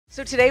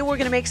So today we're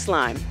going to make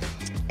slime,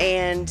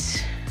 and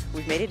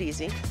we've made it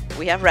easy.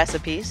 We have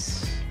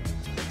recipes.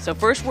 So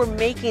first we're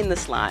making the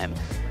slime,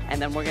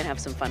 and then we're going to have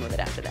some fun with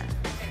it after that.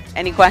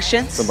 Any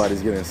questions?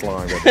 Somebody's getting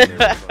slimed.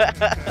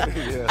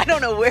 Yeah. I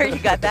don't know where you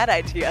got that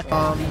idea.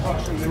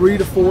 3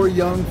 to 4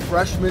 young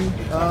freshmen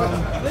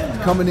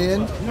coming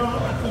in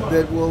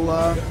that will,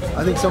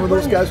 I think some of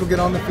those guys will get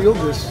on the field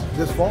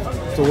this fall.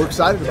 So we're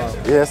excited about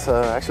it. Yes,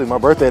 actually my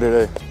birthday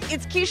today.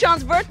 It's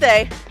Keishawn's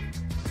birthday.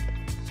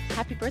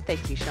 Happy birthday,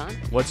 Keishawn.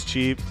 What's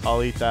cheap?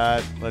 I'll eat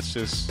that. Let's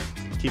just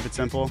keep it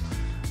simple.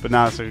 But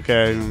now it's like,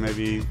 okay,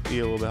 maybe eat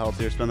a little bit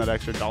healthier, spend that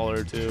extra $1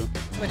 or $2.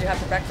 What'd you have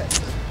for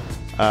breakfast?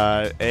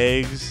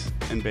 Eggs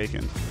and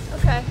bacon.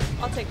 Okay,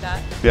 I'll take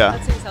that. Yeah.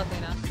 That seems healthy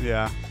enough.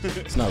 Yeah.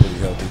 It's not really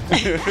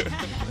healthy.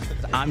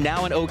 I'm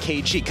now an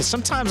OKG, because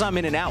sometimes I'm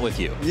in and out with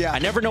you. Yeah. I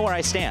never know where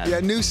I stand.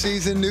 Yeah, new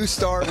season, new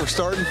start. We're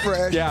starting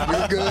fresh. Yeah.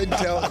 You're good.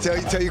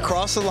 Till you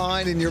cross the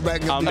line and you're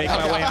back. I'll make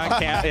my way on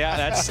camp. Yeah,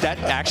 that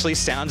actually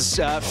sounds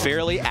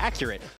fairly accurate.